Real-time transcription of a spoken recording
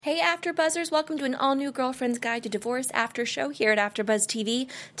Hey AfterBuzzers, welcome to an all-new Girlfriend's Guide to Divorce after show here at AfterBuzz TV.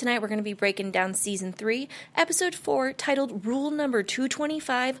 Tonight we're going to be breaking down Season 3, Episode 4, titled Rule Number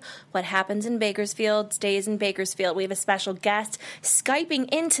 225, What Happens in Bakersfield Stays in Bakersfield. We have a special guest Skyping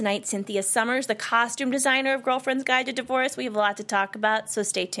in tonight, Cynthia Summers, the costume designer of Girlfriend's Guide to Divorce. We have a lot to talk about, so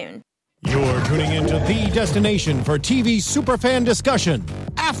stay tuned. You're tuning into the destination for TV superfan discussion,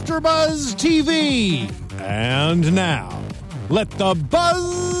 AfterBuzz TV. And now, let the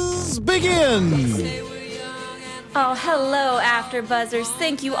buzz begin! Oh, hello, AfterBuzzers.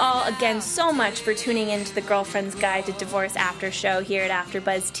 Thank you all again so much for tuning in to the Girlfriend's Guide to Divorce after show here at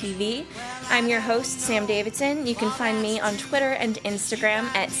AfterBuzz TV. I'm your host, Sam Davidson. You can find me on Twitter and Instagram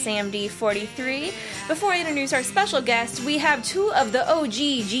at SamD43. Before I introduce our special guest, we have two of the OG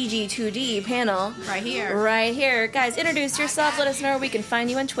GG2D panel. Right here. Right here. Guys, introduce yourself. Let us know where we can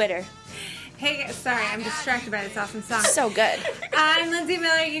find you on Twitter. Hey, sorry, I'm distracted by this awesome song. So good. I'm Lindsay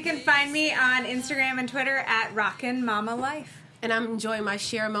Miller. You can find me on Instagram and Twitter at Rockin' Mama Life. And I'm enjoying my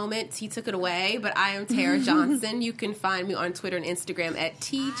share moment. He took it away, but I am Tara Johnson. You can find me on Twitter and Instagram at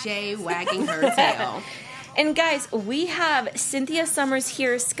TJ Wagging Her Tail. And guys, we have Cynthia Summers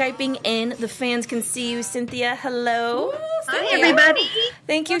here Skyping in. The fans can see you, Cynthia. Hello. Ooh, Hi, everybody.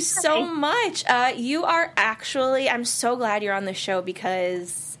 Thank you so much. You are actually, I'm so glad you're on the show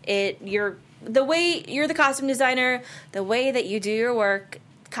because you're the costume designer, the way that you do your work,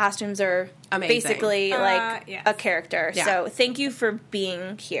 costumes are amazing. Basically like yes. a character. Yeah. So thank you for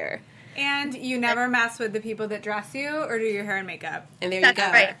being here. And you never mess with the people that dress you or do your hair and makeup. And there you go.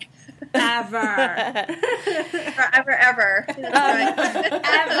 Right. Ever. Ever.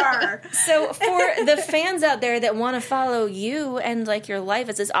 Ever. So for the fans out there that want to follow you and like your life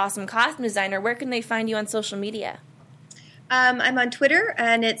as this awesome costume designer, where can they find you on social media? I'm on Twitter,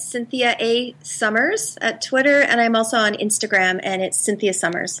 and it's Cynthia A. Summers at Twitter, and I'm also on Instagram, and it's Cynthia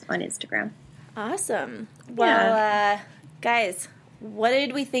Summers on Instagram. Awesome. Well, guys, what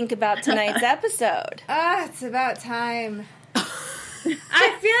did we think about tonight's episode? It's about time.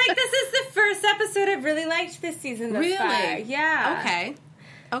 I feel like this is the first episode I've really liked this season thus far. Really? Yeah.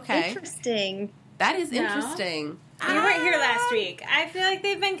 Okay. Interesting. That is interesting. You weren't here last week. I feel like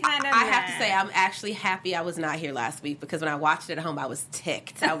they've been kind of... I have to say, I'm actually happy I was not here last week because when I watched it at home, I was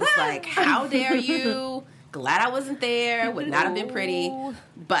ticked. I was like, how dare you? Glad I wasn't there. Would not have been pretty.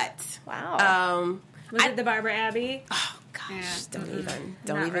 But... Wow. Was it the Barbara Abbey? Oh, gosh. Yeah.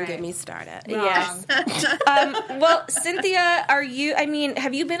 Don't even get me started. Yes. Well, Cynthia,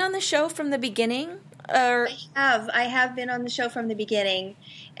 have you been on the show from the beginning? Or... I have been on the show from the beginning,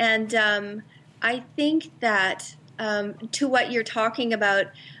 and I think that to what you're talking about,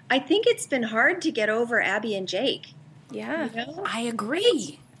 I think it's been hard to get over Abby and Jake. Yeah. You know? I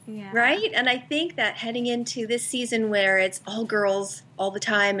agree. Yeah. Right? And I think that heading into this season where it's all girls all the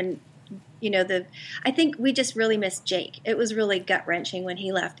time and, I think we just really missed Jake. It was really gut-wrenching when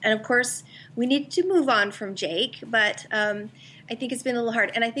he left. And, of course, we need to move on from Jake, but I think it's been a little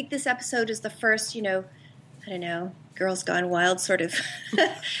hard. And I think this episode is the first, Girls Gone Wild sort of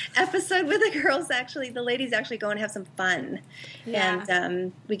episode where the ladies actually go and have some fun. Yeah.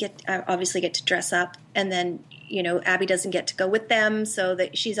 And we obviously get to dress up, and then, Abby doesn't get to go with them, so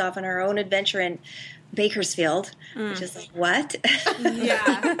that she's off on her own adventure in Bakersfield, which is like, what?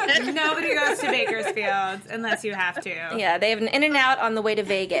 Yeah. Nobody goes to Bakersfield unless you have to. Yeah, they have an in and out on the way to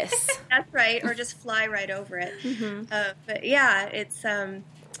Vegas. That's right, or just fly right over it. Mm-hmm. But yeah, I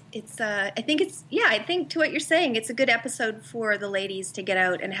think to what you're saying, it's a good episode for the ladies to get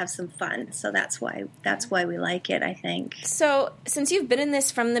out and have some fun. So that's why we like it, I think. So, since you've been in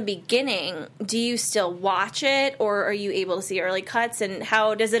this from the beginning, do you still watch it, or are you able to see early cuts? And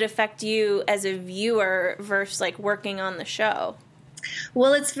how does it affect you as a viewer versus like working on the show?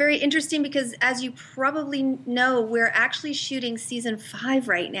 Well, it's very interesting because, as you probably know, we're actually shooting season 5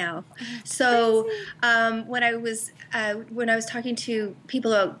 right now. So when I was talking to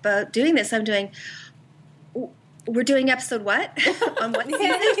people about doing this, we're doing episode what? On what season?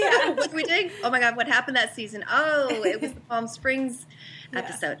 What are we doing? Oh my God, what happened that season? Oh, it was the Palm Springs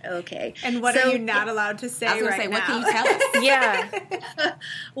episode. Okay. And what are you not allowed to say I was going to say, now? what can you tell us? Yeah.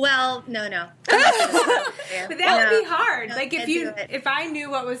 Well, no. But that would be hard. No, like can't do it. if I knew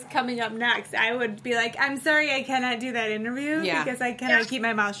what was coming up next, I would be like, I'm sorry, I cannot do that interview because I cannot keep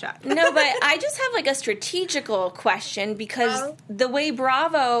my mouth shut. No, but I just have like a strategical question because the way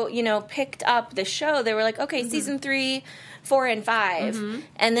Bravo, picked up the show, they were like, okay, season 3, 4, and 5.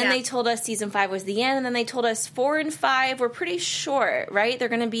 And then they told us season 5 was the end, and then they told us 4 and 5 were pretty short, right? They're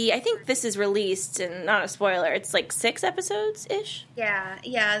going to be, I think this is released, and not a spoiler, it's like 6 episodes-ish?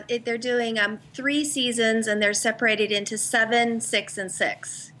 Yeah. They're doing 3 seasons, and they're separated into 7, 6, and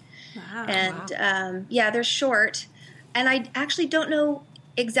 6. Wow. And they're short. And I actually don't know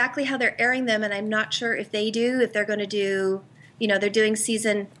exactly how they're airing them, and I'm not sure if they're going to do, they're done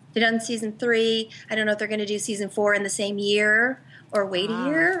season 3. I don't know if they're going to do season 4 in the same year or wait a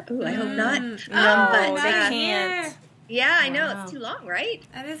year. Ooh, I hope not. But they can't. Yeah, I know. It's too long, right?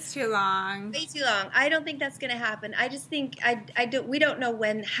 That is too long. Way too long. I don't think that's going to happen. I just think we don't know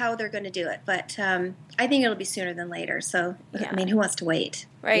how they're going to do it, but I think it'll be sooner than later. So, I mean, who wants to wait?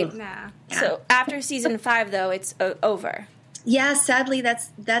 Right. Nah. Yeah. So after season 5, though, it's over. Yeah, sadly,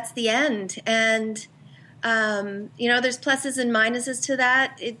 that's the end. And, there's pluses and minuses to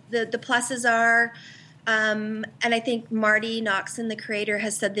that. The pluses are, and I think Marty Noxon, the creator,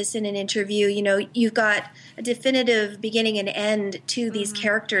 has said this in an interview, you've got a definitive beginning and end to these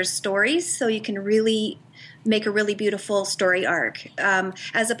characters' stories, so you can really make a really beautiful story arc,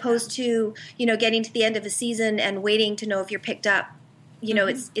 as opposed to, getting to the end of a season and waiting to know if you're picked up.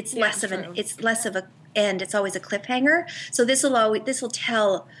 It's less of a end. It's always a cliffhanger. So this will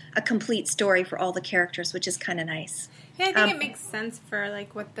tell a complete story for all the characters, which is kind of nice. Yeah, I think it makes sense for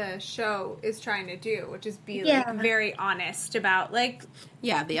what the show is trying to do, which is be very honest about the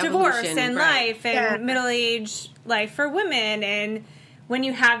divorce evolution, and life and middle-age life for women. And when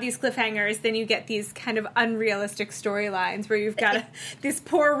you have these cliffhangers, then you get these kind of unrealistic storylines where you've got this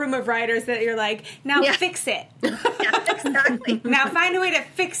poor room of writers that you're like, now fix it. Yeah, exactly. Now find a way to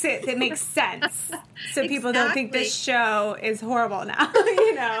fix it that makes sense, so people don't think this show is horrible now.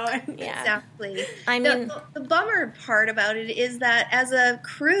 Yeah. Exactly. I mean, the bummer part about it is that as a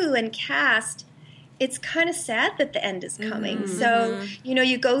crew and cast, it's kind of sad that the end is coming. So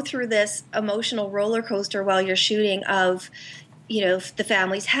you go through this emotional roller coaster while you're shooting of, the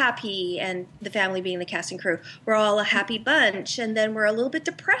family's happy, and the family being the cast and crew, we're all a happy bunch, and then we're a little bit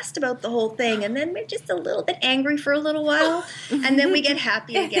depressed about the whole thing, and then we're just a little bit angry for a little while, and then we get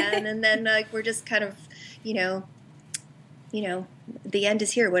happy again, and then we're just kind of, the end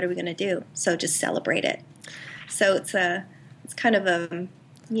is here. What are we going to do? So just celebrate it. So it's kind of it's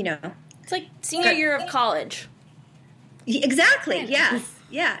like senior year of college. Exactly. Yes.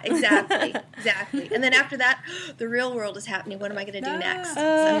 Yeah, exactly. And then after that, the real world is happening. What am I going to do next?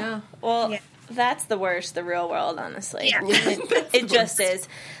 That's the worst, the real world, honestly. Yeah. It just is.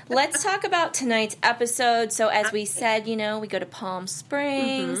 Let's talk about tonight's episode. So as we said, we go to Palm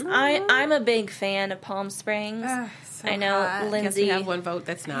Springs. I'm a big fan of Palm Springs. I know hot. Lindsay. Guess we have one vote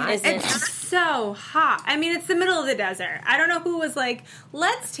that's not. It's so hot. I mean, it's the middle of the desert. I don't know who was like,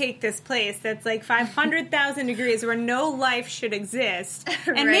 let's take this place that's 500,000 degrees where no life should exist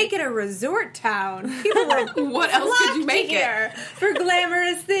and make it a resort town. People were what else could you make it for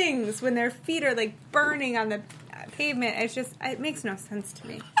glamorous things when their feet are like burning on the pavement. It makes no sense to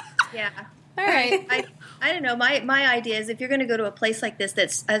me. Yeah. All right. I don't know. My idea is if you're going to go to a place like this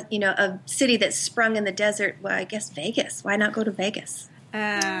that's, a city that's sprung in the desert, well, I guess Vegas. Why not go to Vegas?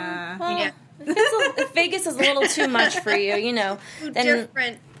 If Vegas is a little too much for you, then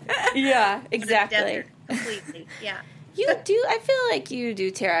different. Yeah, exactly. Desert, completely. Yeah. You do. I feel like you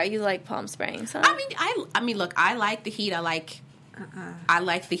do, Tara. You like Palm Springs, huh? I mean, look, I like the heat. I like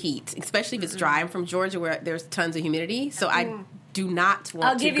the heat, especially if it's dry. I'm from Georgia, where there's tons of humidity, so I do not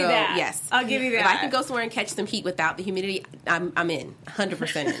want to go. You that. Yes, I'll give you that. If I can go somewhere and catch some heat without the humidity, I'm in,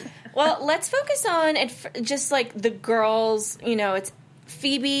 100% in. Well, let's focus on just the girls. It's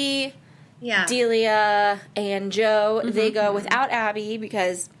Phoebe, Delia, and Joe. They go without Abby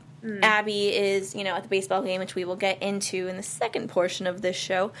because Abby is, at the baseball game, which we will get into in the second portion of this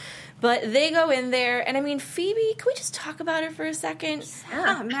show. But they go in there, and I mean, Phoebe, can we just talk about her for a second?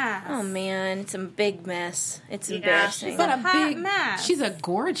 Hot mess. Oh, man, it's a big mess. It's embarrassing. She's not a hot big mess. She's a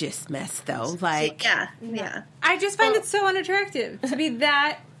gorgeous mess, though. Yeah. I just find it so unattractive to be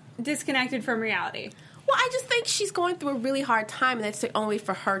that disconnected from reality. Well, I just think she's going through a really hard time, and that's the only way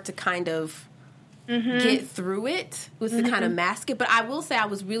for her to kind of get through it, was to kind of mask it. But I will say I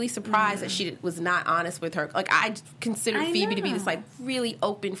was really surprised that she was not honest with her. I considered Phoebe to be this really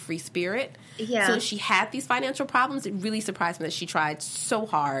open, free spirit. Yeah. So she had these financial problems. It really surprised me that she tried so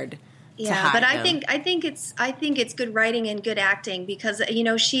hard. to hide but them. I think it's good writing and good acting because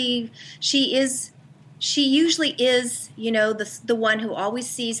she usually is, the one who always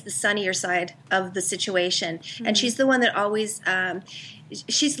sees the sunnier side of the situation, and she's the one that always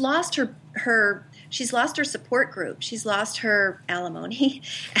she's lost her support group. She's lost her alimony,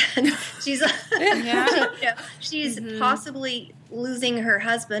 and she's she's possibly losing her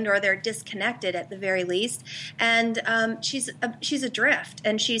husband, or they're disconnected at the very least. And she's adrift,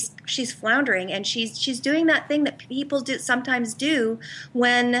 and she's floundering, and she's doing that thing that people sometimes do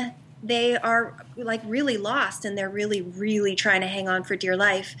when they are like really lost, and they're really, really trying to hang on for dear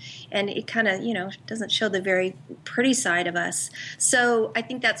life. And it kind of, doesn't show the very pretty side of us. So I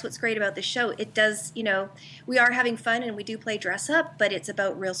think that's what's great about the show. It does, we are having fun and we do play dress up, but it's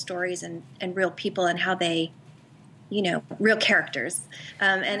about real stories and real people and how they, real characters,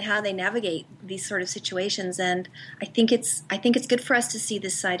 and how they navigate these sort of situations. And I think it's good for us to see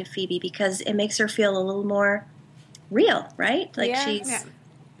this side of Phoebe, because it makes her feel a little more real, right? Like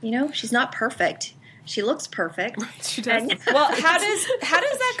she's not perfect. She looks perfect. Right, she does. Well, how does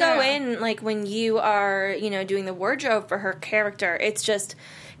that go in, like, when you are, doing the wardrobe for her character? It's just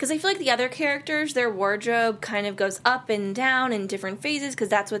because I feel like the other characters, their wardrobe kind of goes up and down in different phases, because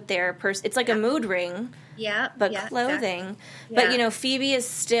that's what their it's like a mood ring. Yeah, but clothing. Exactly. But Phoebe is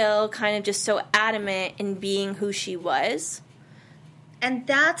still kind of just so adamant in being who she was. And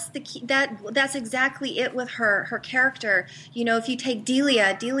that's the key. That's exactly it with her character. If you take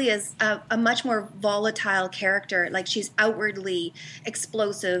Delia's a much more volatile character. Like, she's outwardly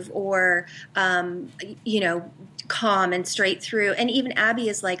explosive or calm and straight through. And even Abby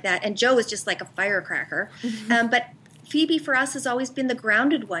is like that. And Jo is just like a firecracker. But Phoebe, for us, has always been the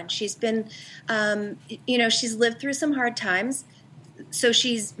grounded one. She's been, she's lived through some hard times, so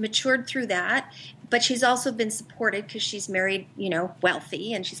she's matured through that. But she's also been supported because she's married,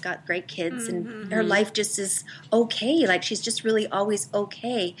 wealthy, and she's got great kids, and her life just is okay. Like, she's just really always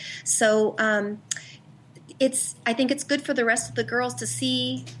okay. So I think it's good for the rest of the girls to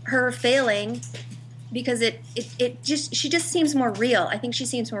see her failing, because she just seems more real. I think she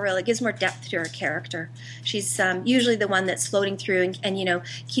seems more real. It gives more depth to her character. She's usually the one that's floating through and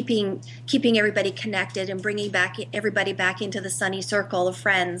keeping everybody connected and bringing everybody back into the sunny circle of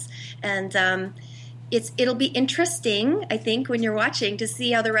friends. And it'll be interesting, I think, when you're watching, to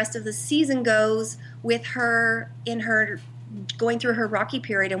see how the rest of the season goes with her in her going through her rocky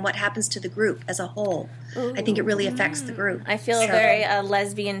period and what happens to the group as a whole. Ooh. I think it really affects the group. I feel a very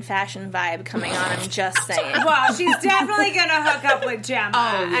lesbian fashion vibe coming on, I'm just saying. Well, she's definitely going to hook up with Gemma.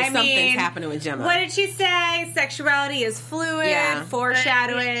 Oh, yeah, something's happening with Gemma. What did she say? Sexuality is fluid,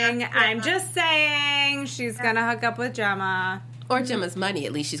 foreshadowing. I'm just saying she's going to hook up with Gemma. Or Gemma's money.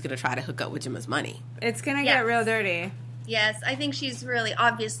 At least she's going to try to hook up with Gemma's money. It's going to get real dirty. Yes, I think she's really,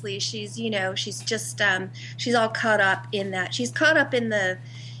 obviously, she's just, she's all caught up in that. She's caught up in the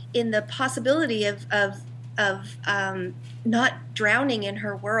possibility of not drowning in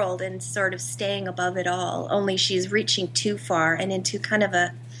her world and sort of staying above it all. Only she's reaching too far and into kind of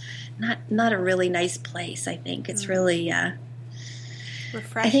a, not a really nice place, I think. It's really,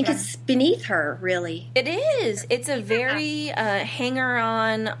 refreshing. I think it's beneath her, really. It is. It's a very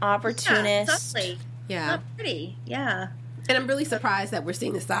hanger-on, opportunist. Yeah, exactly. Yeah. Not pretty, yeah. And I'm really surprised that we're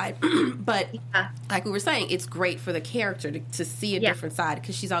seeing the side. But like we were saying, it's great for the character to see a different side,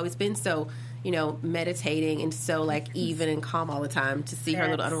 because she's always been so, meditating and so, like, even and calm all the time. To see her a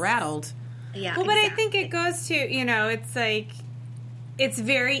little unrattled. Yeah. Well, but I think it goes to, it's like, it's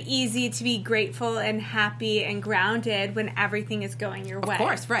very easy to be grateful and happy and grounded when everything is going your way. Of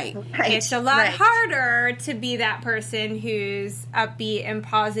course, right. It's a lot harder to be that person who's upbeat and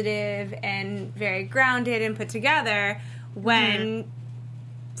positive and very grounded and put together when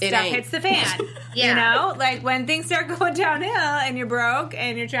stuff hits the fan. Like, when things start going downhill and you're broke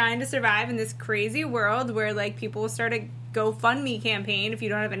and you're trying to survive in this crazy world where, like, people will start a GoFundMe campaign if you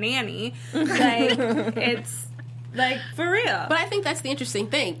don't have a nanny. Like, it's... like, for real. But I think that's the interesting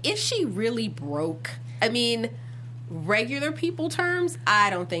thing. Is she really broke? I mean, regular people terms, I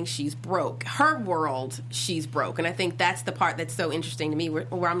don't think she's broke. Her world, she's broke. And I think that's the part that's so interesting to me,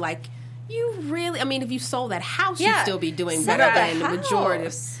 where I'm like, you really... I mean, if you sold that house, you'd still be doing better than the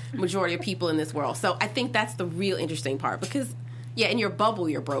majority of people in this world. So I think that's the real interesting part. Because, in your bubble,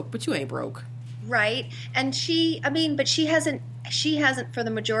 you're broke, but you ain't broke. Right. And she hasn't for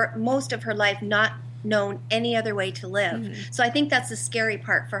the most of her life not known any other way to live. So I think that's the scary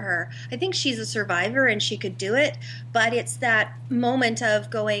part for her. I think she's a survivor and she could do it, but it's that moment of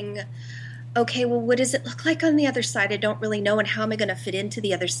going, okay, well, what does it look like on the other side? I don't really know, and how am I going to fit into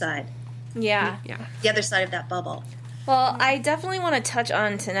the other side? Yeah. The other side of that bubble. Well, I definitely want to touch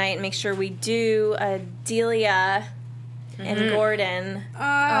on tonight and make sure we do Delia and Gordon.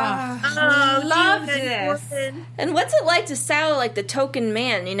 Loved this. Gordon. And what's it like to style like the token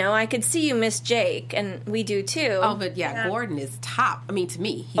man? I could see you miss Jake, and we do too. Oh, but Gordon is top. I mean, to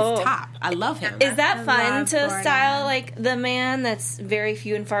me, he's top. I love him. Is that fun to Gordon. style like the man that's very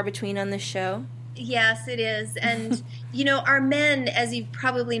few and far between on this show? Yes, it is. And, our men, as you've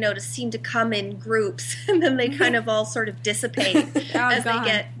probably noticed, seem to come in groups, and then they kind of all sort of dissipate as they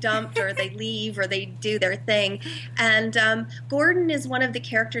get dumped, or they leave, or they do their thing. And Gordon is one of the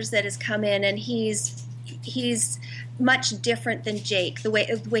characters that has come in, and he's much different than Jake, the way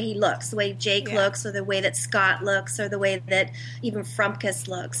he looks, the way Jake looks, or the way that Scott looks, or the way that even Frumpkus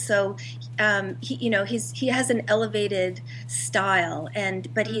looks. So he has an elevated style,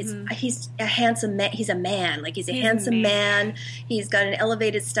 but he's a handsome man. He's a man, like he's a handsome man. He's got an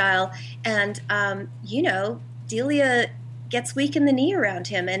elevated style, and Delia gets weak in the knee around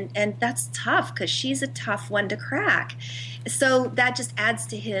him, and that's tough because she's a tough one to crack. So that just adds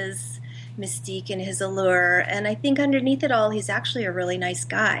to his mystique and his allure, and I think underneath it all, he's actually a really nice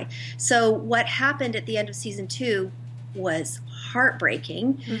guy. So what happened at the end of season 2 was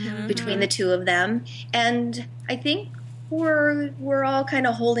heartbreaking between the two of them, and I think we're all kind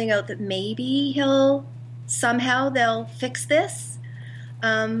of holding out that maybe they'll fix this.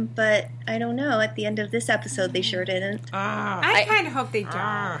 But I don't know. At the end of this episode, they sure didn't. I kind of hope they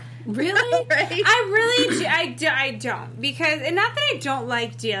don't. Really? Right? I don't, because, and not that I don't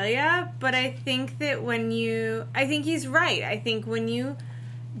like Delia, but I think that I think he's right. I think when you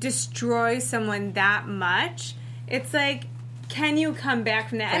destroy someone that much, it's like, can you come back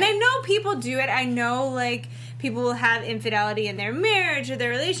from that? Right. And I know people do it. I know, like, people will have infidelity in their marriage or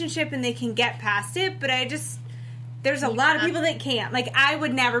their relationship, and they can get past it, but there's a lot of people that can't. Like, I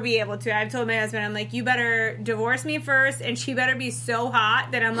would never be able to. I've told my husband, I'm like, you better divorce me first, and she better be so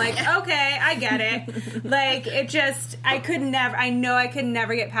hot that I'm like, okay, I get it. Like, I could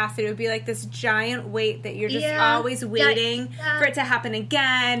never get past it. It would be like this giant weight that you're just always waiting for it to happen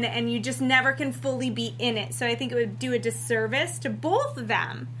again, and you just never can fully be in it. So I think it would do a disservice to both of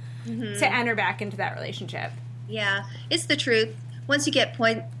them to enter back into that relationship. Yeah, it's the truth. Once you get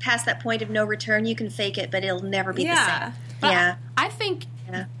past that point of no return, you can fake it, but it'll never be the same. But I think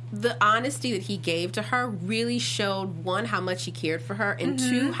the honesty that he gave to her really showed, one, how much he cared for her, and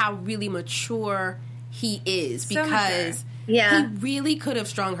two, how really mature he is, because he really could have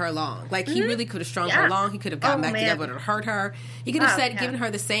strung her along. Like, he really could have strung her along. He could have gotten back together to hurt her. He could have given her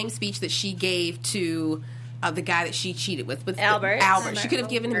the same speech that she gave to the guy that she cheated with Albert. She could have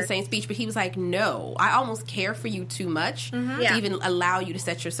given him the same speech, but he was like, no, I almost care for you too much to even allow you to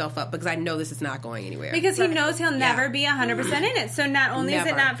set yourself up, because I know this is not going anywhere. Because he knows he'll never be 100% in it. So not only is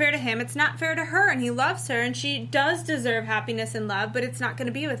it not fair to him, it's not fair to her, and he loves her, and she does deserve happiness and love, but it's not going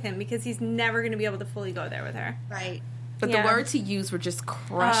to be with him because he's never going to be able to fully go there with her. Right. But the words he used were just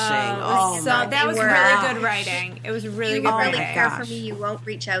crushing. That was really good writing. It was really good writing. You really care for me, you won't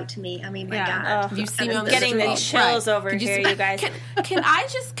reach out to me. I mean, my God. You see me on the getting the chills over here, you guys. Can I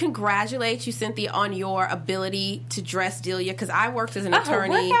just congratulate you, Cynthia, on your ability to dress Delia? Because I worked as an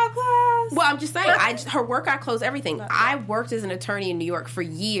attorney. Workout clothes. Well, I'm just saying, her workout clothes, everything. I worked as an attorney in New York for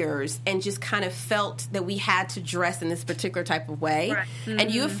years, and just kind of felt that we had to dress in this particular type of way. Right. And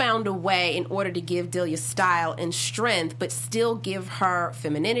you have found a way in order to give Delia style and strength, but still give her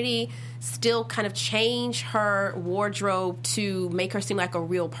femininity, still kind of change her wardrobe to make her seem like a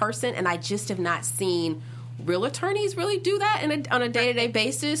real person. And I just have not seen real attorneys really do that on a day-to-day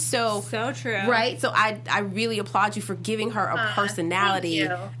basis. So true. Right? So I really applaud you for giving her a personality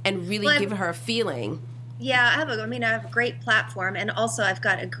and really giving her a feeling. Yeah, I have a great platform, and also I've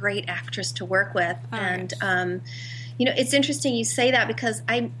got a great actress to work with. It's interesting you say that, because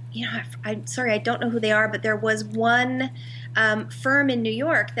I'm sorry, I don't know who they are, but there was one firm in New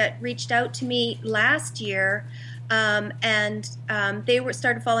York that reached out to me last year, and they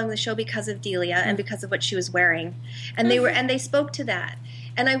started following the show because of Delia and because of what she was wearing, and they spoke to that,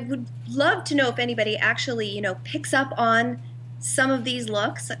 and I would love to know if anybody actually picks up on some of these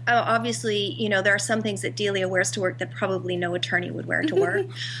looks. Obviously, there are some things that Delia wears to work that probably no attorney would wear to work.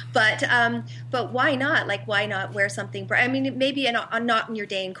 But why not? Like, why not wear something? I mean, maybe not in your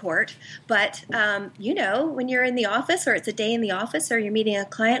day in court, but when you're in the office, or it's a day in the office, or you're meeting a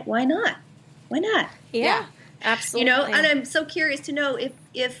client, why not? Why not? Yeah. Absolutely. And I'm so curious to know if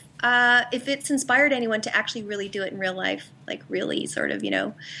it's inspired anyone to actually really do it in real life, like really sort of,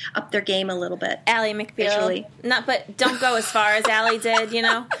 up their game a little bit. Ally McBeal. But don't go as far as Ally did,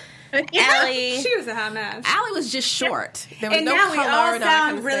 Ally. She was a hot mess. Ally was just short. There was and no now color. We all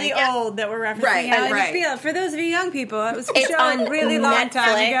sound really old that we're referencing Ally McBeal. For those of you young people, it was a really long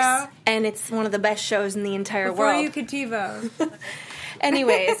time ago. And it's one of the best shows in the entire Before world. You could TiVo.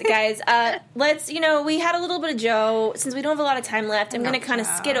 Anyways, guys, let's, we had a little bit of Jo. Since we don't have a lot of time left, I'm going to kind of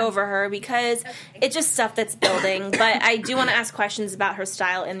skid over her because it's just stuff that's building. But I do want to ask questions about her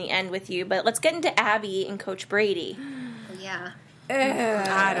style in the end with you. But let's get into Abby and Coach Brady. Yeah.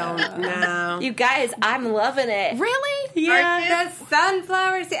 I don't know. You guys, I'm loving it. Really? Yeah, the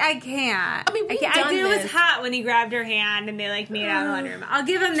sunflower seed. I can't. I mean, we've done I did. It this. was hot when he grabbed her hand and they like made out in the laundry room. I'll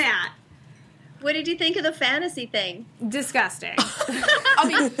give him that. What did you think of the fantasy thing? Disgusting. I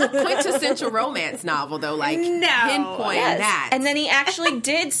mean, quintessential romance novel, though. Like, pinpoint that. And then he actually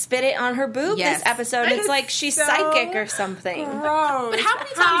did spit it on her boob this episode. It's like she's so psychic or something. Gross. But how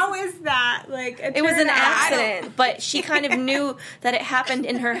many times? How is that? Like, It was an accident, but she kind of knew that it happened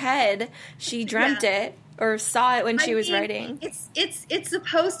in her head. She dreamt it or saw it when she was writing. It's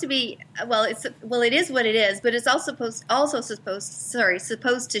supposed to be it is what it is, but it's also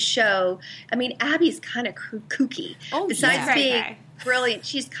supposed to show. I mean, Abby's kind of kooky. Besides being brilliant,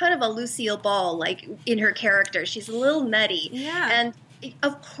 she's kind of a Lucille Ball like in her character. She's a little nutty, and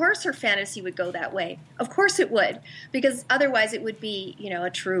of course her fantasy would go that way. Of course it would, because otherwise it would be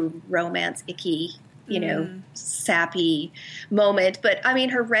a true romance icky. Sappy moment. But, I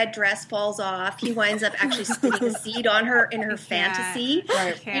mean, her red dress falls off. He winds up actually spitting a seed on her in her fantasy.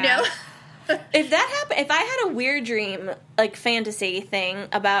 Right. If that happened, if I had a weird dream, like fantasy thing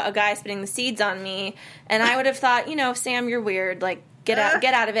about a guy spitting the seeds on me, and I would have thought, Sam, you're weird, like, get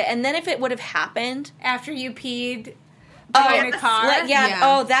out of it. And then if it would have happened after you peed in a car.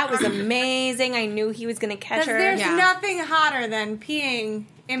 Oh, that was amazing. I knew he was going to catch her. There's nothing hotter than peeing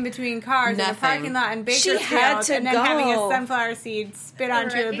in between cars in a parking lot in Bakersfield and then having a sunflower seed spit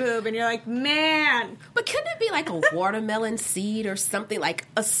onto your boob, and you're like, man. But couldn't it be like a watermelon seed or something? Like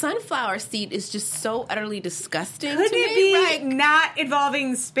a sunflower seed is just so utterly disgusting. Couldn't it be not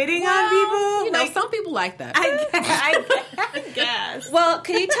involving spitting on people? Some people like that. I guess. Well,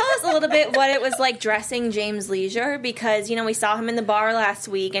 can you tell us a little bit what it was like dressing James Leisure? Because, we saw him in the bar last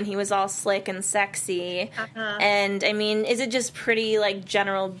week, and he was all slick and sexy. And, I mean, is it just pretty, like,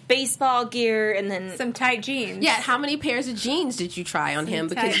 general baseball gear and then some tight jeans? Yeah, how many pairs of jeans did you try on him?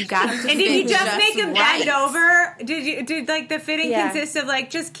 Because you got him to and did you just make him right. bend over? Did like the fitting consist of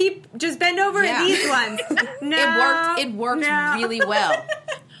like just bend over these ones? No, it worked really well.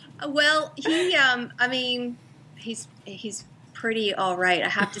 Well, he I mean he's pretty all right, I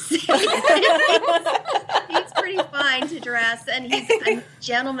have to say. He's pretty fine to dress, and he's a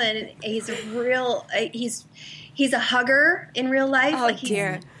gentleman. He's a real he's a hugger in real life. Oh,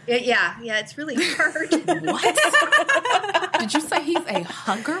 dear. Yeah, it's really hard. What? Did you say he's a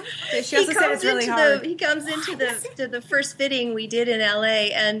hugger? She also said it's really hard. He comes into the first fitting we did in LA,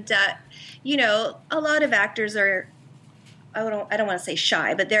 and a lot of actors are, I don't want to say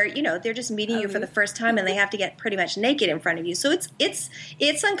shy, but they're just meeting you for the first time, and they have to get pretty much naked in front of you. So it's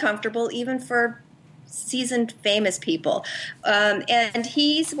uncomfortable even for seasoned famous people. And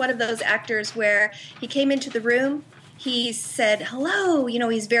he's one of those actors where he came into the room, he said hello,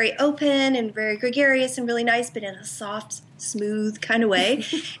 he's very open and very gregarious and really nice, but in a soft, smooth kind of way.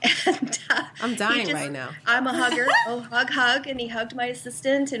 And I'm dying right now. I'm a hugger. Oh, hug. And he hugged my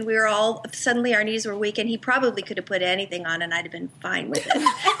assistant, and we were all, suddenly our knees were weak, and he probably could have put anything on, and I'd have been fine with it.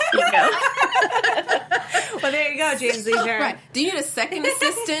 Well, there you go, James Leisure. Right. Do you need a second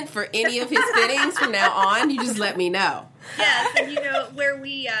assistant for any of his fittings from now on? You just let me know. Yes, and where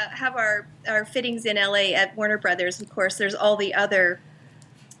we have our fittings in LA at Warner Brothers, of course, there's all the other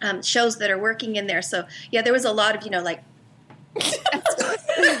shows that are working in there. So, there was a lot of,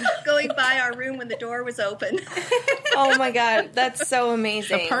 going by our room when the door was open. Oh my God, that's so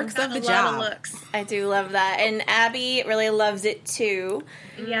amazing. The perks of the a job. lot of looks. I do love that. And Abby really loves it too.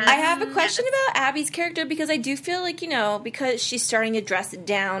 Yes. I have a question about Abby's character, because I do feel like, because she's starting to dress it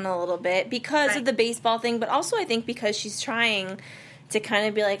down a little bit because of the baseball thing, but also I think because she's trying to kind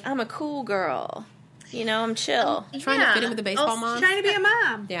of be like, I'm a cool girl. I'm chill. Trying to fit in with the baseball mom. Trying to be a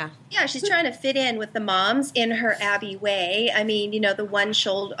mom. Yeah. Yeah, she's trying to fit in with the moms in her Abby way. I mean, the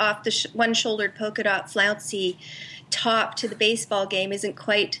one-shouldered polka dot flouncy top to the baseball game isn't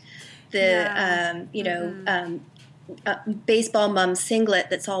quite the baseball mom singlet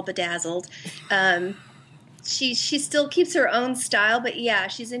that's all bedazzled. She still keeps her own style, but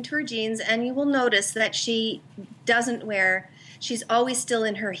she's into her jeans, and you will notice that she doesn't wear. She's always still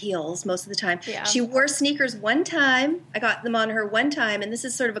in her heels most of the time. Yeah. She wore sneakers one time. I got them on her one time, and this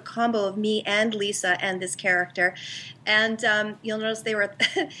is sort of a combo of me and Lisa and this character. And you'll notice they were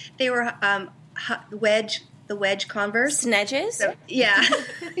wedge Converse. Snedges? So, yeah.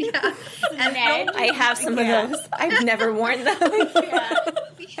 And I have some of those. I've never worn them.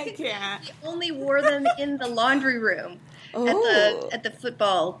 I can't. We only wore them in the laundry room. At the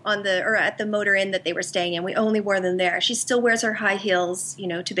football at the Motor Inn that they were staying in. We only wore them there. She still wears her high heels,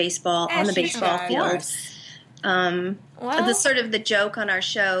 to baseball on the baseball field. Wow. The sort of the joke on our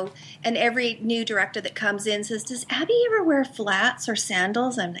show, and every new director that comes in says, "Does Abby ever wear flats or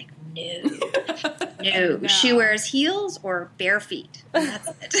sandals?" I'm like, no. She wears heels or bare feet. And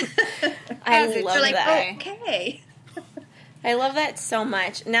that's it. I love like, that. Okay. I love that so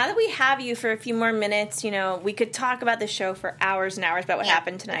much. Now that we have you for a few more minutes, we could talk about the show for hours and hours about what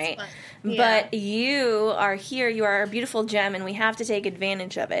happened tonight. Yeah. But you are here. You are a beautiful gem, and we have to take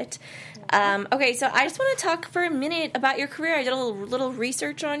advantage of it. Okay, so I just want to talk for a minute about your career. I did a little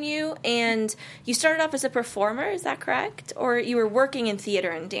research on you, and you started off as a performer. Is that correct? Or you were working in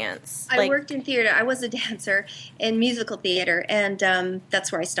theater and dance? I worked in theater. I was a dancer in musical theater, and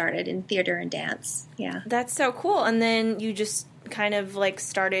that's where I started, in theater and dance. Yeah. That's so cool. And then you just kind of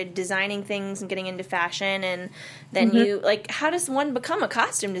started designing things and getting into fashion, and then you how does one become a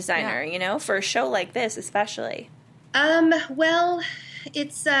costume designer, for a show like this especially? Well,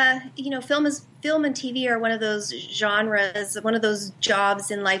 it's film and TV are one of those genres, one of those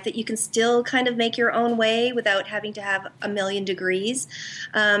jobs in life that you can still kind of make your own way without having to have a million degrees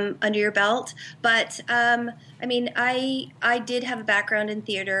under your belt. But I did have a background in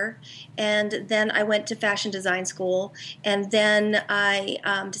theater, and then I went to fashion design school, and then I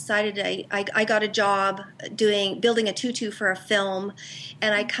decided I got a job building a tutu for a film,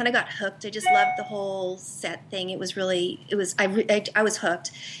 and I kind of got hooked. I just loved the whole set thing. I was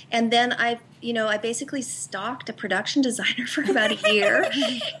hooked, and then I basically stalked a production designer for about a year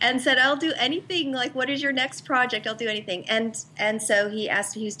and said, "I'll do anything. Like, what is your next project? I'll do anything." And so he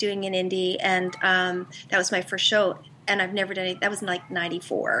asked me, he was doing an indie, and that was my first show. And I've never done that was in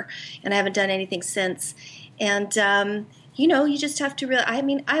 94, and I haven't done anything since. And you just have to I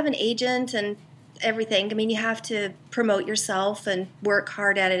have an agent and everything. You have to promote yourself and work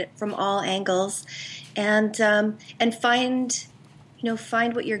hard at it from all angles, and find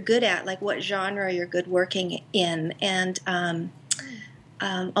what you're good at, like what genre you're good working in. And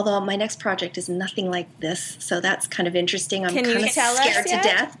although my next project is nothing like this, so that's kind of interesting. I'm kind of scared to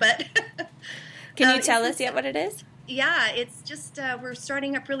death, but can you tell us yet what it is? Yeah, it's just we're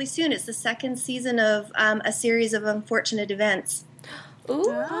starting up really soon. It's the second season of a series of unfortunate events. Ooh,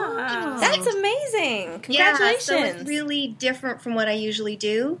 that's amazing! Congratulations! Yeah, so it's really different from what I usually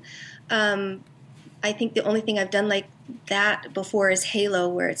do. I think the only thing I've done like that before is Halo,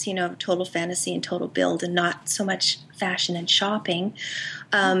 where it's total fantasy and total build, and not so much fashion and shopping,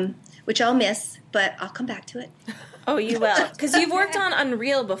 which I'll miss, but I'll come back to it. Oh, you will, because you've worked on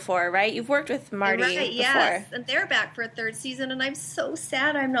Unreal before, right? You've worked with Marty before. Yes, and they're back for a third season, and I'm so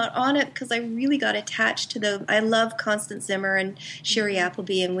sad I'm not on it because I really got attached to them. I love Constance Zimmer and Shiri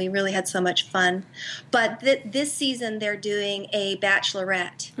Appleby, and we really had so much fun. But this season they're doing a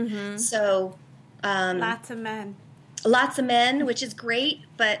Bachelorette, so lots of men, which is great,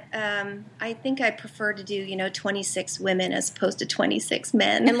 but I think I prefer to do 26 women as opposed to 26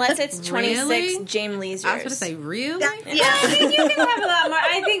 men. Unless it's 26 James Leesers. I was going to say, really? Yeah, I think you can have a lot more.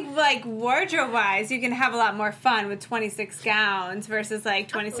 I think wardrobe wise, you can have a lot more fun with 26 gowns versus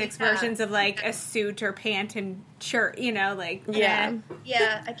 26 versions of a suit or pant and shirt. Yeah,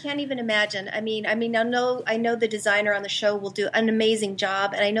 I can't even imagine. I know the designer on the show will do an amazing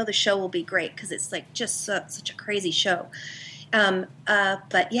job, and I know the show will be great because it's just such a crazy show.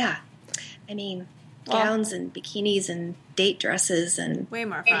 But yeah, gowns and bikinis and date dresses and way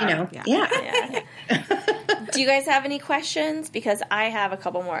more fun. Yeah. Do you guys have any questions? Because I have a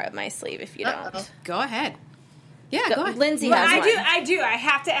couple more up my sleeve. If you don't, go ahead. Yeah, go ahead. Lindsay has one. I do. I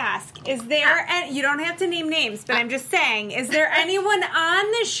have to ask. Is there? You don't have to name names, but I'm just saying. Is there anyone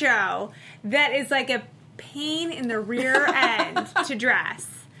on the show that is a pain in the rear end to dress?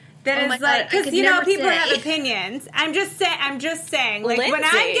 That is because people have opinions. I'm just saying. Lindsay. When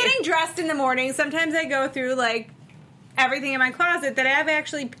I'm getting dressed in the morning, sometimes I go through everything in my closet that I've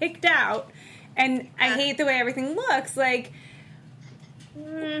actually picked out, and I hate the way everything looks.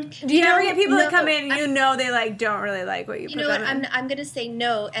 Do you ever get people that come in and they don't really like what you put on? I'm going to say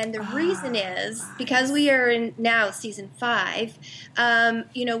no, and the reason is because we are in now season 5.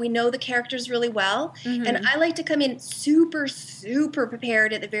 We know the characters really well, and I like to come in super, super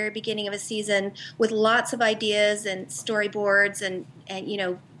prepared at the very beginning of a season with lots of ideas and storyboards and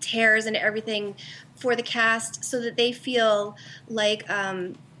tears and everything for the cast, so that they feel like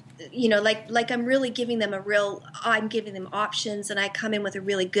I'm really giving them I'm giving them options, and I come in with a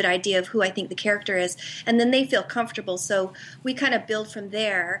really good idea of who I think the character is, and then they feel comfortable. So we kind of build from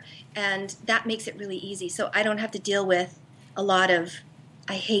there, and that makes it really easy. So I don't have to deal with a lot of,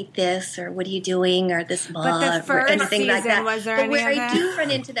 I hate this, or what are you doing, or this mug, or anything like that. But where I do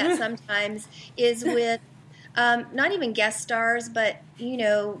run into that sometimes is with not even guest stars, but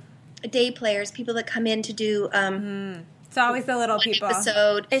day players, people that come in to do it's always the little people.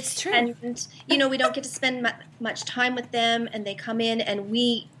 Episode. It's true. And, we don't get to spend much time with them, and they come in, and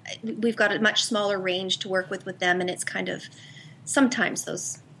we've got a much smaller range to work with them, and it's kind of sometimes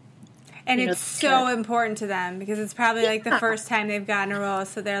those... And it's so important to them because it's probably like the first time they've gotten a role,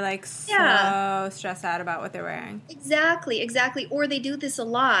 so they're like so stressed out about what they're wearing. Exactly. Or they do this a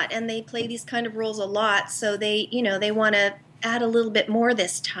lot, and they play these kind of roles a lot, so they want to add a little bit more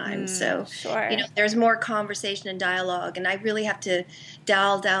this time. So, there's more conversation and dialogue, and I really have to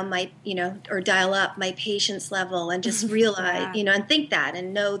dial down my, or dial up my patience level and just realize, and think that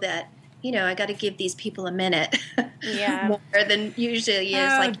and know that, I got to give these people a minute more than usually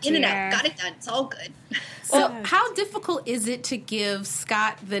is. In and out, got it done. It's all good. So how difficult is it to give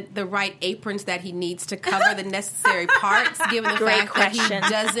Scott the right aprons that he needs to cover the necessary parts, given the fact that he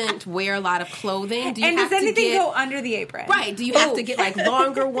doesn't wear a lot of clothing? Does anything go under the apron? Right. Do you have to get like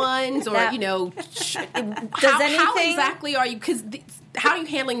longer ones or, how exactly are you? Because how are you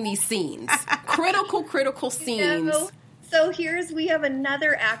handling these scenes? Critical scenes. So we have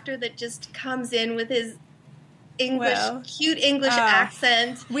another actor that just comes in with his cute English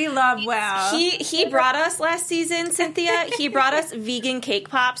accent. We love Will. He brought us last season, Cynthia. He brought us vegan cake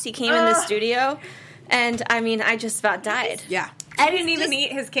pops. He came in the studio, and I just about died. Yeah. I didn't even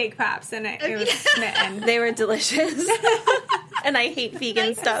eat his cake pops, and it was smitten. They were delicious. And I hate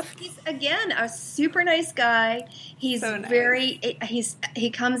vegan stuff. He's, again, a super nice guy. He's so nice.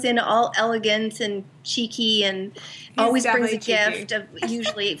 He comes in all elegant and cheeky, and always brings a gift of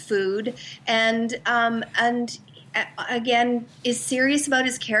usually food, and again is serious about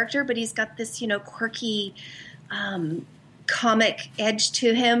his character, but he's got this quirky comic edge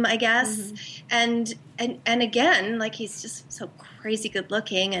to him, I guess, and again, he's just so crazy good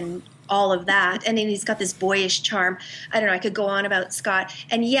looking and all of that, and then he's got this boyish charm. I don't know, I could go on about Scott,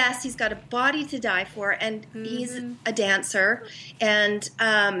 and yes, he's got a body to die for, and he's a dancer, and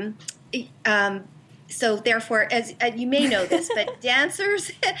so therefore, as you may know this, but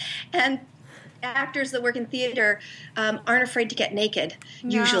dancers and actors that work in theater aren't afraid to get naked.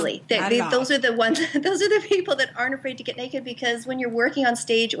 Usually, those are the ones. Those are the people that aren't afraid to get naked, because when you're working on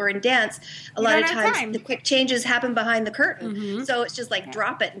stage or in dance, a lot of times the quick changes happen behind the curtain. So it's just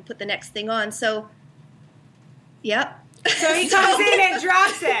drop it and put the next thing on. So, yep. So he comes in and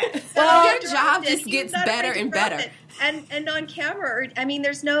drops it. Well, your job just gets better and better. And on camera,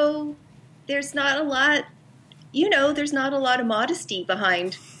 there's not a lot. There's not a lot of modesty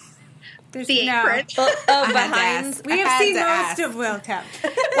behind. There's the apron. Behind. We have seen most of Will Temp.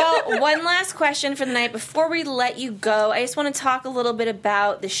 Well, one last question for the night before we let you go. I just want to talk a little bit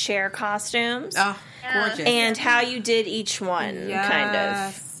about the Cher costumes. Oh, gorgeous! And how you did each one, kind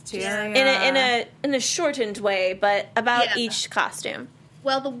of, in a shortened way, but about each costume.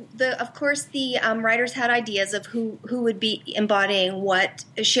 Well, of course the writers had ideas of who would be embodying what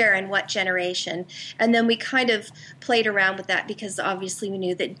Cher and what generation, and then we kind of played around with that, because obviously we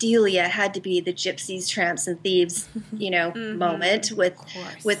knew that Delia had to be the gypsies, tramps, and thieves, moment with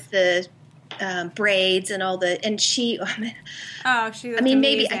the braids and all the, and she. She looked amazing.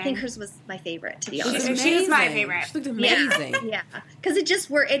 Maybe I think hers was my favorite, to be honest. She was my favorite. She looked amazing. Yeah, because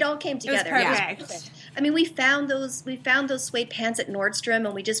it all came together. It was perfect. We found those suede pants at Nordstrom,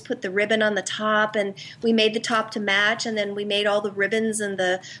 and we just put the ribbon on the top, and we made the top to match, and then we made all the ribbons and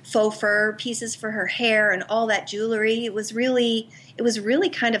the faux fur pieces for her hair and all that jewelry. It was really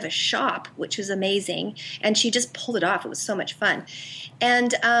kind of a shop, which was amazing, and she just pulled it off. It was so much fun,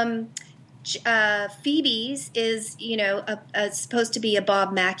 and Phoebe's is supposed to be a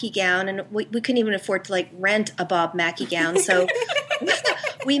Bob Mackie gown, and we couldn't even afford to rent a Bob Mackie gown, so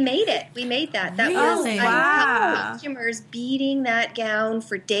we made it. We made that. That was costumers beating that gown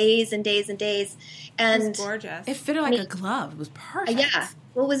for days and days and days, and it was gorgeous. It fitted like a glove. It was perfect. Yeah.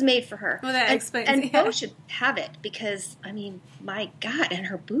 Well, it was made for her. Well, that explains. And Bo should have it, because my God, and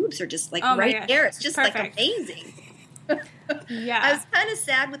her boobs are just right there. It's just amazing. Yeah. I was kind of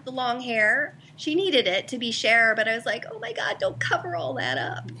sad with the long hair. She needed it to be Cher, but I was like, oh my God, don't cover all that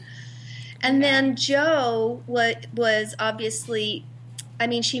up. And then Jo was obviously,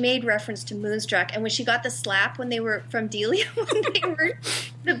 she made reference to Moonstruck, and when she got the slap when they were from Delia, when they were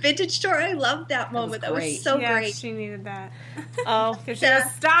the vintage store, I loved that moment. That was so great. She needed that. Oh, because she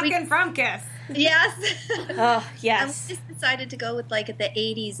was stalking from Kiss. Yes. Oh, yes. And we just decided to go with the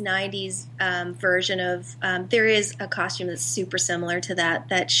 80s, 90s version of. There is a costume that's super similar to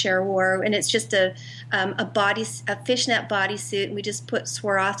that Cher wore, and it's just a fishnet bodysuit, and we just put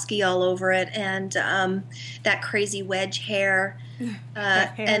Swarovski all over it, and that crazy wedge hair.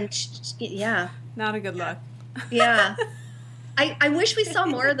 And not a good look. Yeah. I wish we saw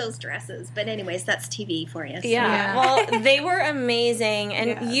more of those dresses, but anyways, that's TV for you. So. Yeah. Well, they were amazing,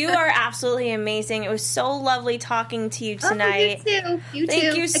 and you are absolutely amazing. It was so lovely talking to you tonight. You too. You too.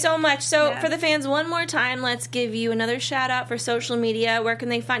 Thank you so much. So, for the fans, one more time, let's give you another shout out for social media. Where can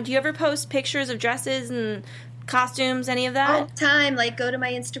they find? Do you ever post pictures of dresses and costumes, any of that? All the time. Like, go to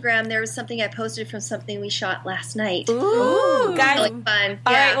my Instagram. There was something I posted from something we shot last night. Ooh, guys. Really fun.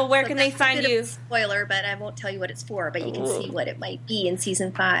 All right, well, where can they find you? Spoiler, but I won't tell you what it's for, but you can see what it might be in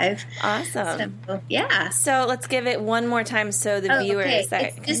season 5. Awesome. So, yeah. So let's give it one more time so the viewers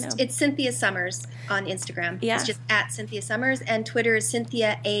that it's Cynthia Summers on Instagram. Yeah. It's just at Cynthia Summers, and Twitter is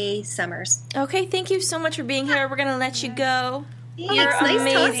Cynthia A. Summers. Okay, thank you so much for being here. We're going to let you go. You're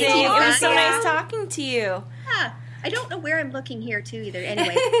amazing. Talking to you. It was so nice talking to you. Yeah. I don't know where I'm looking here, too, either.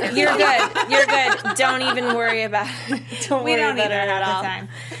 Anyway. You're good. You're good. Don't even worry about it. Don't worry about it at all. Time.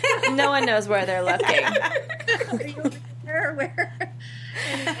 No one knows where they're looking. Are you over there or where?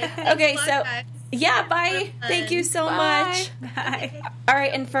 Okay, so... Yeah, bye. Thank you so much. Bye. All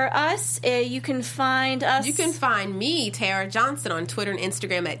right, and for us, you can find us... You can find me, Tara Johnson, on Twitter and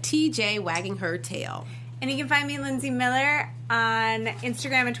Instagram at TJ Wagging Her Tail. And you can find me, Lindsay Miller, on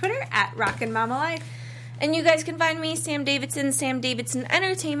Instagram and Twitter at Rockin' Mama Life. And you guys can find me, Sam Davidson,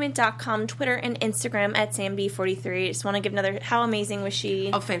 SamDavidsonEntertainment.com, Twitter and Instagram at SamB43. Just want to give another, how amazing was she?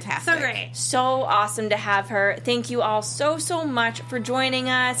 Oh, fantastic. So great. So awesome to have her. Thank you all so much for joining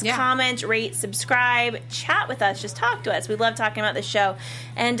us. Yeah. Comment, rate, subscribe, chat with us, just talk to us. We love talking about the show.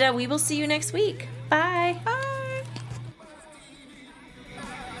 And we will see you next week. Bye. Bye.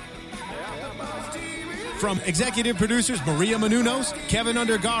 From executive producers Maria Menounos, Kevin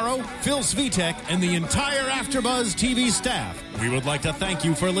Undergaro, Phil Svitek, and the entire AfterBuzz TV staff, we would like to thank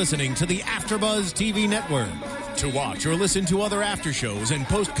you for listening to the AfterBuzz TV network. To watch or listen to other after shows and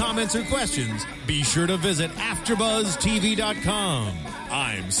post comments or questions, be sure to visit AfterBuzzTV.com.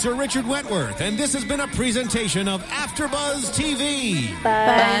 I'm Sir Richard Wentworth, and this has been a presentation of AfterBuzz TV.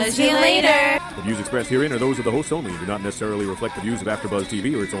 Buzz you later. The views expressed herein are those of the hosts only and do not necessarily reflect the views of AfterBuzz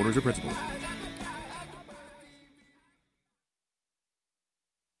TV or its owners or principals.